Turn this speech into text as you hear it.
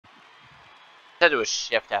Said it was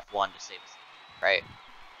Shift F1 to save us, right?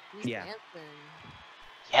 He's Yeah. dancing.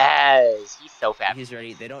 Yes, he's so fat. He's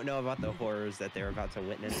ready. They don't know about the horrors that they're about to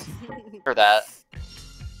witness. For that.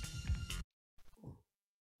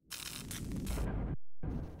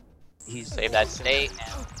 He's Save that state.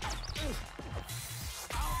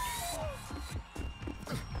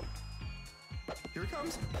 Here it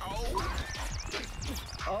comes.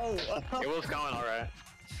 Oh, It was going alright.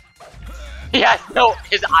 Yeah, no,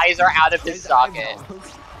 his eyes are out of his socket.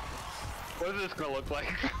 What is this gonna look like?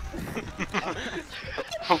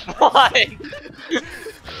 What?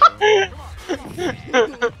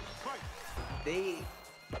 They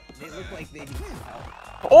look like they need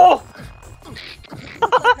help. Oh!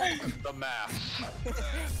 The math.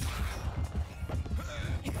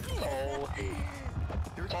 Oh.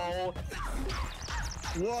 Oh.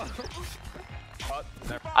 Whoa! Oh,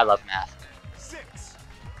 never. I love math. 6,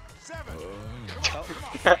 7.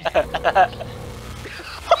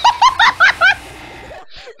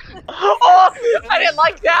 Oh, I didn't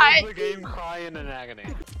like that. The game crying in agony.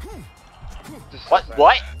 Just What? so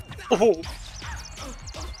What? Ooh.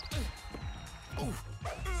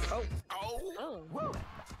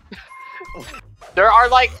 Oh. There are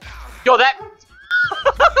like, yo, that.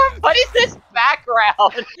 What is this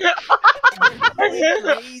background? Crazy!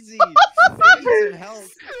 They need some help.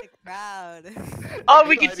 The crowd. Oh,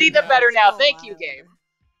 we can see them better now. Thank you, game.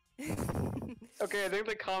 Okay, I think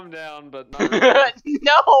they calmed down, but not really.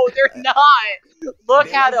 No, they're not. Look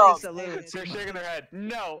They at look them. like salutes. They're shaking their head.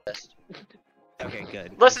 No! Okay,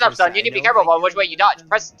 good. Listen up, son. You I need to be know careful they about which do way you dodge.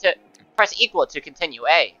 Press equal to continue.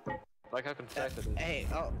 A. Like how consecutive. Hey,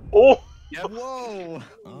 oh. Oh. Yep. Whoa!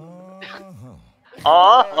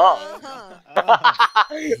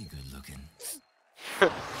 Hey, good looking.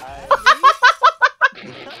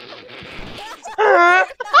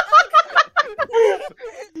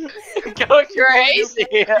 Go crazy.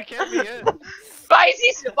 You can't be in. Why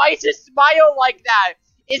is his smile like that?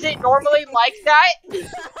 Is it normally like that?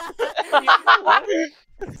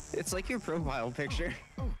 It's like your profile picture.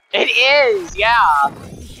 It is, yeah.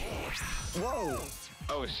 Whoa!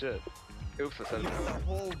 Oh shit. Oops, I said You it. have the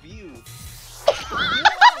whole view.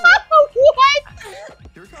 What?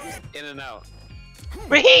 Here it comes. In and out.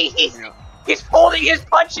 Wait, he's holding his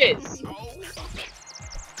punches.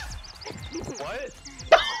 What?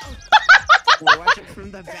 We're watching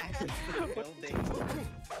from the back of the building.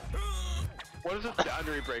 What is this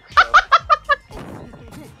boundary break stuff?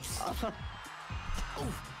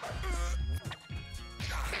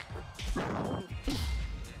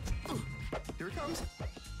 Here it comes.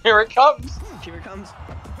 Here it comes. Here it comes.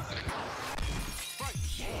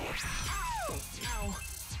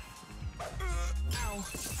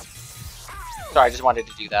 Sorry, I just wanted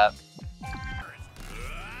to do that.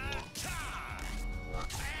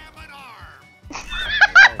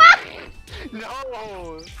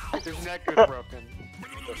 No! His neck is broken.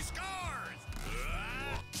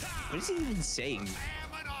 What is he even saying?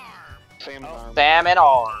 Same arm. Salmon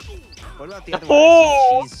arm. What about the other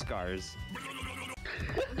Oh! one? Cheese scars.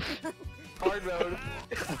 Hard mode.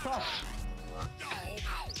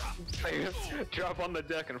 Drop on the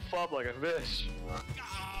deck and flop like a fish.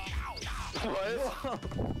 What?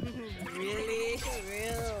 Really?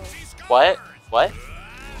 Real. What? What?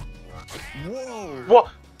 Whoa!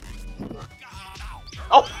 What?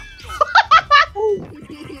 Oh!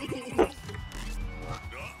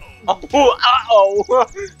 Oh! Uh-oh!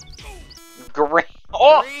 Green.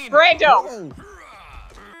 Oh! Brando! Whoa.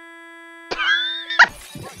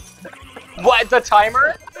 What? The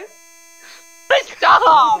timer?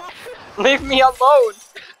 Stop! Leave me alone!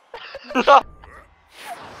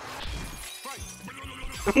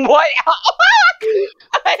 What?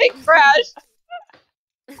 I crashed!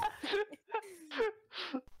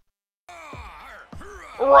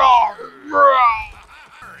 Roar! Roar!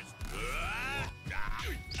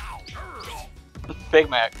 Big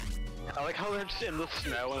Mac. I like how they're just in the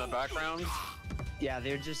snow in the background. Yeah,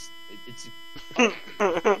 they're just. It's.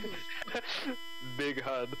 Big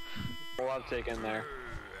HUD. A lot to take in there.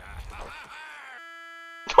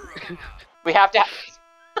 We have to.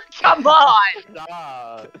 Come on!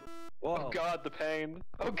 Stop! Whoa. Oh god, the pain.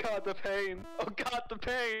 Oh god, the pain. Oh god, the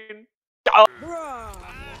pain. Bruh.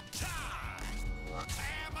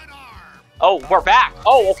 Oh, we're back.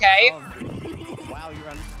 Oh, okay. Wow, you're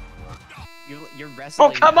on. You're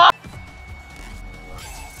wrestling. Oh, come on!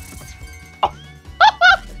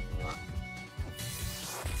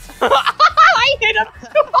 I hit him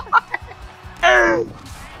too hard.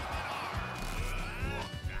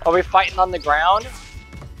 Are we fighting on the ground?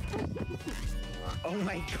 Oh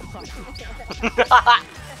my god.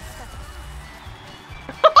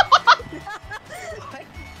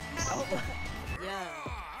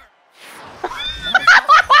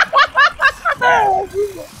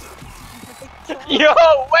 Yo,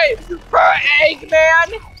 wait! For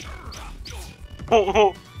Eggman!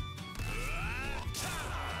 Oh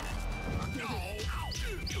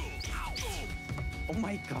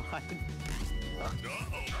my god.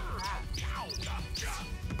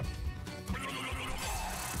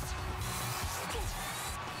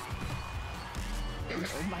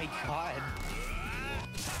 Oh my god.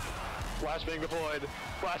 Flashbang deployed.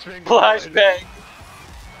 Flashbang deployed. Flashbang.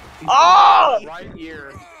 Oh! Right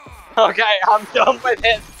here. Okay, I'm done with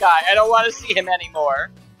this guy. I don't want to see him anymore.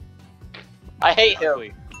 I hate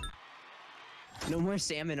him. No more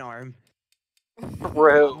salmon arm. I'm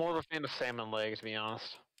Rude. more of a fan of salmon leg, to be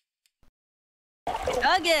honest.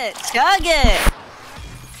 Chug it! Chug it!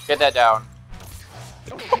 Get that down.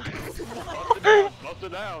 Bust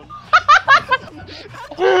it down.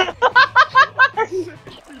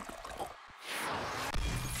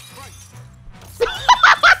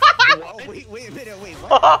 Whoa, wait a minute, wait,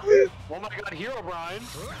 what? Oh my god, Hero Brian.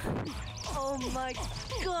 Oh my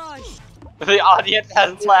gosh! The audience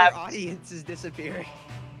has Our left. audience is disappearing.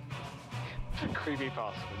 Creepy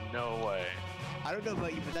pasta, no way. I don't know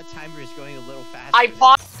about you, but that timer is going a little fast. I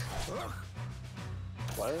fought.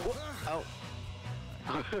 What? Oh.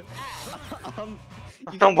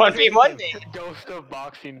 You Don't can 1v1 me. Ghost of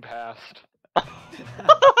boxing past.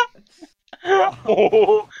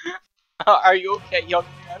 Are you okay, young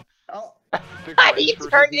man? Oh. The He Grinch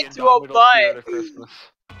versus turned the into a Indomitable Spirit butt. of Christmas.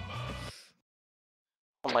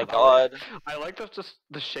 Oh my god. I like just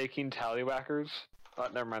the shaking tallywhackers. Oh,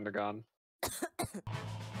 never mind, they're gone.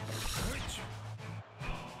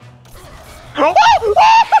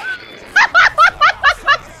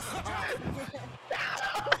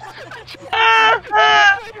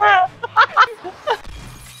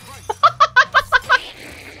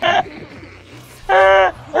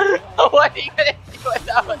 What are you gonna do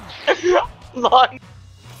without long?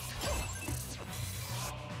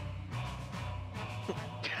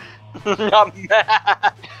 I'm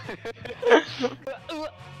mad.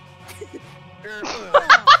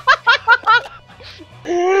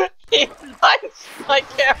 He punched my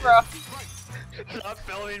camera. Stop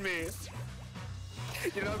filming me.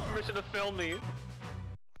 You don't have permission to film me.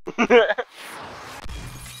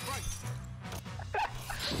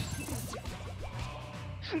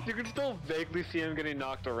 You can still vaguely see him getting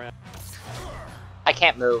knocked around. I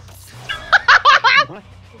can't move. What?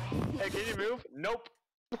 Hey, can you move? Nope.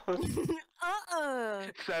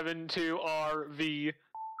 7-2-RV.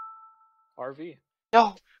 RV.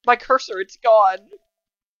 No, my cursor, it's gone.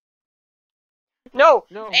 No,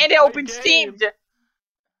 No, and it my opened game. Steamed.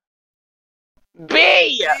 B!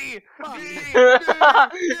 B!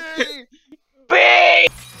 B!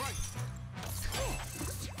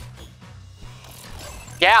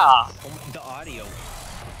 Yeah. Oh my, the audio.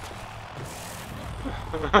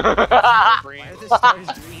 Why are the stars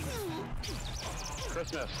green?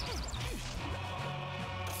 Christmas.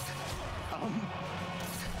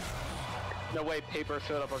 No way, paper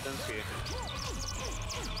showed up Ordinsky.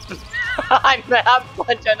 I'm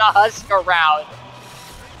punching a husk around.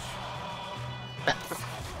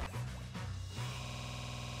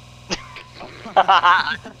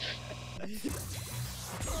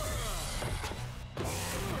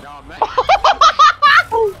 Nah, man.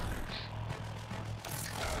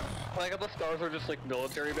 Like how the stars are just like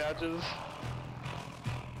military badges.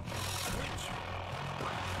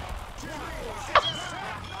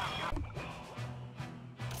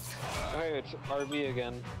 Hey, it's RV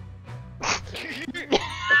again.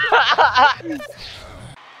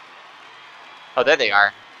 Oh, there they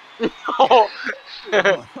are. Oh.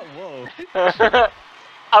 Whoa.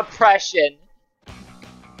 Oppression.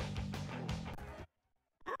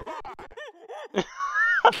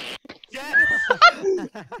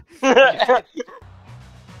 That's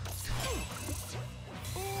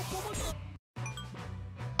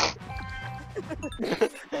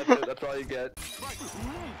it, that's all you get.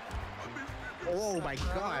 Oh my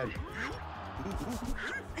god.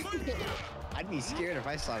 I'd be scared if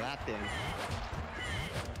I saw that thing.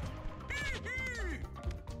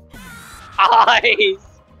 Eyes.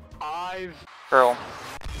 Eyes. Girl.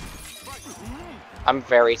 I'm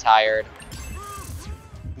very tired.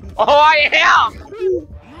 Oh, I am!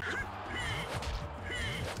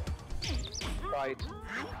 Right.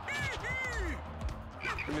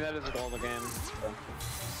 I mean, that is a goal of the game.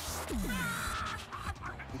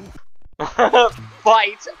 So.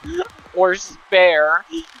 Fight or spare.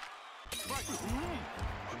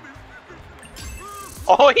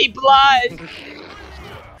 Oh, he blood!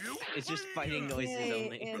 It's just fighting noises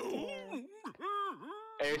only.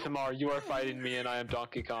 ASMR, you are fighting me and I am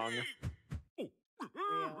Donkey Kong.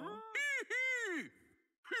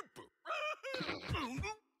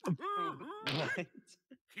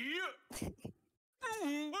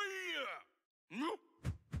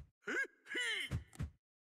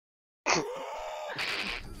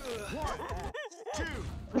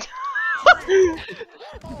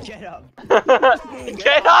 Get up.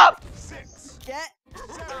 Get up! 6, Get.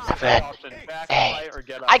 Seven, Option, back, eight. fight, or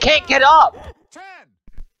get up. I can't get up! 10.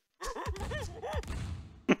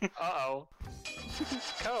 Uh-oh.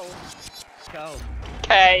 Go. Go.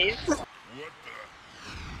 Okay.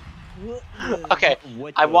 What the- Okay.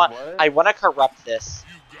 What I the- want what? to corrupt this.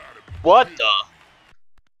 What the?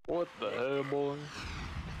 What the hell, boy?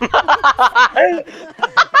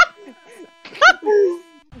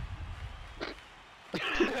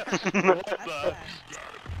 What the?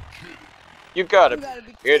 You gotta You gotta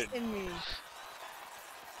be kidding. kidding me.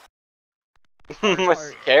 It's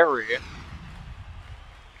scary.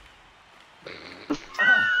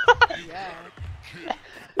 Yeah.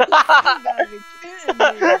 You gotta be kidding me.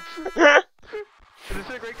 This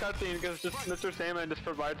is a great cutscene because just Mr. Sandman just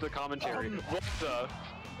provides the commentary. What the?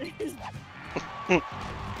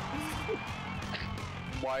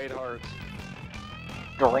 Wide hearts.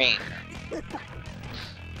 Green.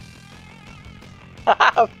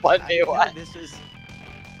 I Funny know one. This is.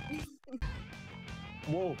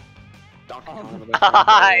 Whoa. Donkey Oh. Kong.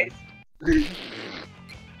 Nice.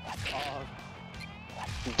 Oh.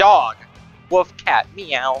 Dog. Wolf cat.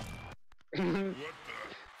 Meow. Whoa.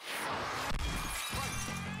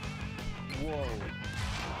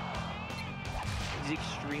 He's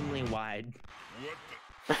extremely wide.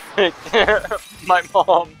 My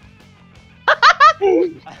mom.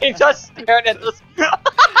 He just stared at this.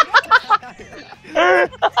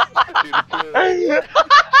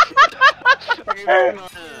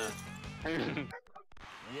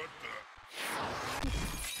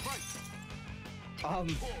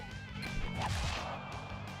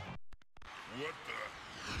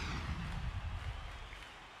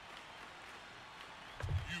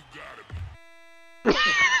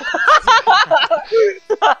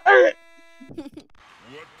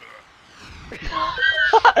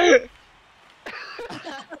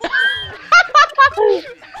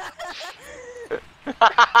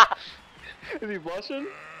 Is he blushing?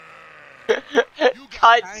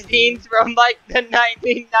 Cut scenes from like the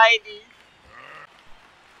 1990s.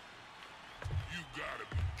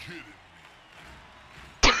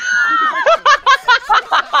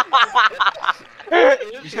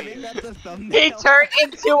 You should make that the thumbnail. He turned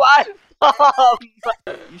into a thumb.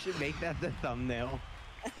 You should make that the thumbnail.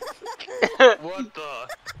 What the?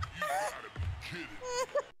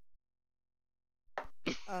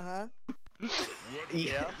 Uh-huh.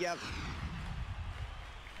 Yeah. Yep.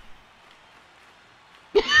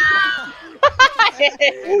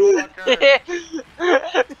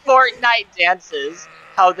 Fortnite dances,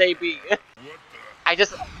 how they be. I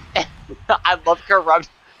just, I love corrupting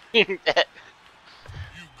it.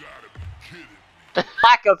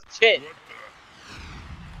 Lack of chin.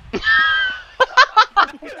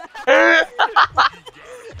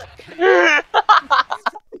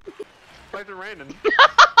 Why is it raining?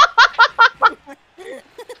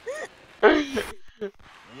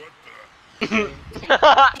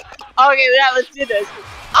 Okay, yeah, let's do this.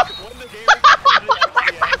 What in the game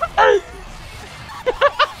are you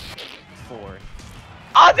 4.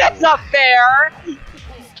 Oh, that's not fair.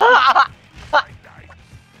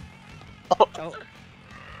 Oh.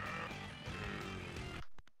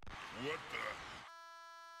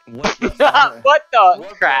 What the? What the What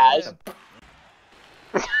crash?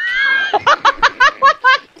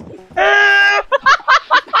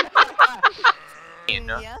 You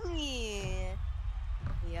know. Yummy.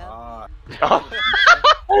 Yummy.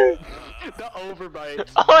 The overbite.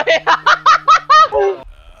 Oh, yeah.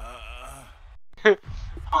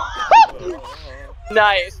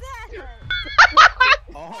 Nice.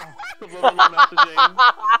 Oh. Subliminal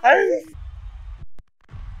messaging.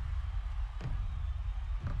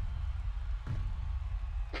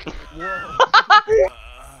 Whoa.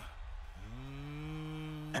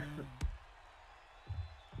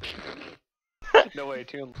 No way,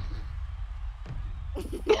 too.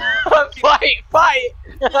 Fight! Why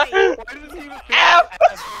does it even say F!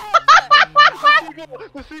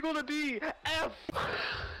 The sequel to D! F!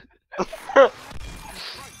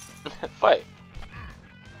 Fight.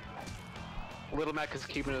 Little Mac is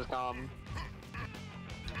keeping his calm.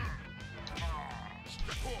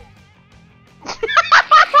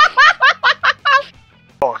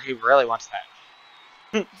 Oh, he really wants that.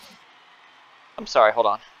 I'm sorry, hold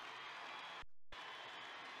on.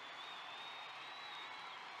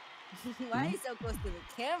 Why are you so close to the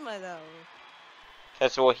camera, though?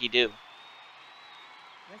 That's what he do.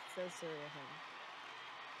 That's so sweet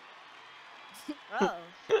of him. Oh.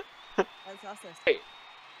 That's also Hey.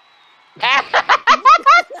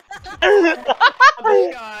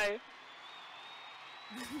 This guy!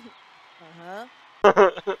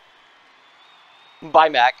 Uh-huh. Bye,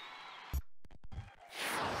 Mac.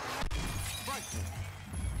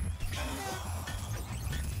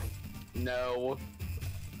 No.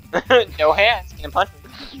 No hands. Can't punch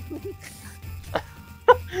me.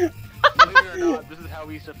 Believe it or not, this is how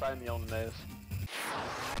we used to find the olden days.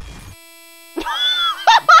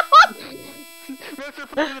 Mr.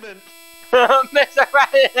 President! Mr.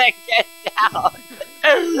 President, get down!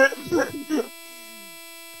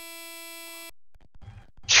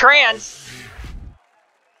 Trans!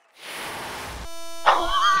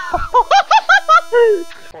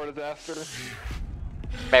 Poor disaster.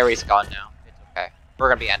 Mary's gone now. It's okay. We're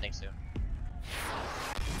gonna be ending soon.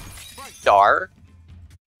 Dar?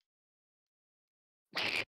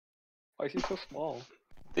 Why is he so small?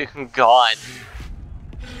 Dude, gone.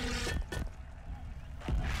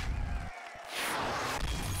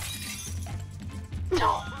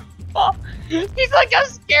 He's like a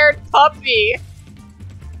scared puppy!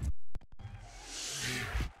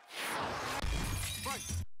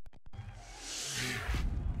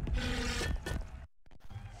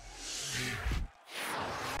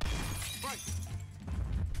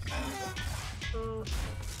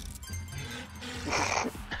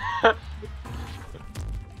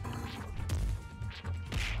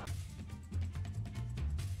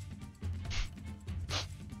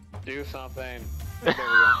 Do something. There we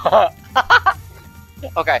go.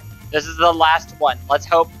 Okay, this is the last one. Let's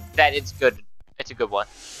hope that it's good. It's a good one.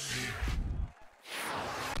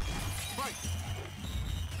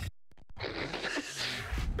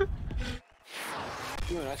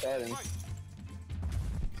 Ooh, nice add-in.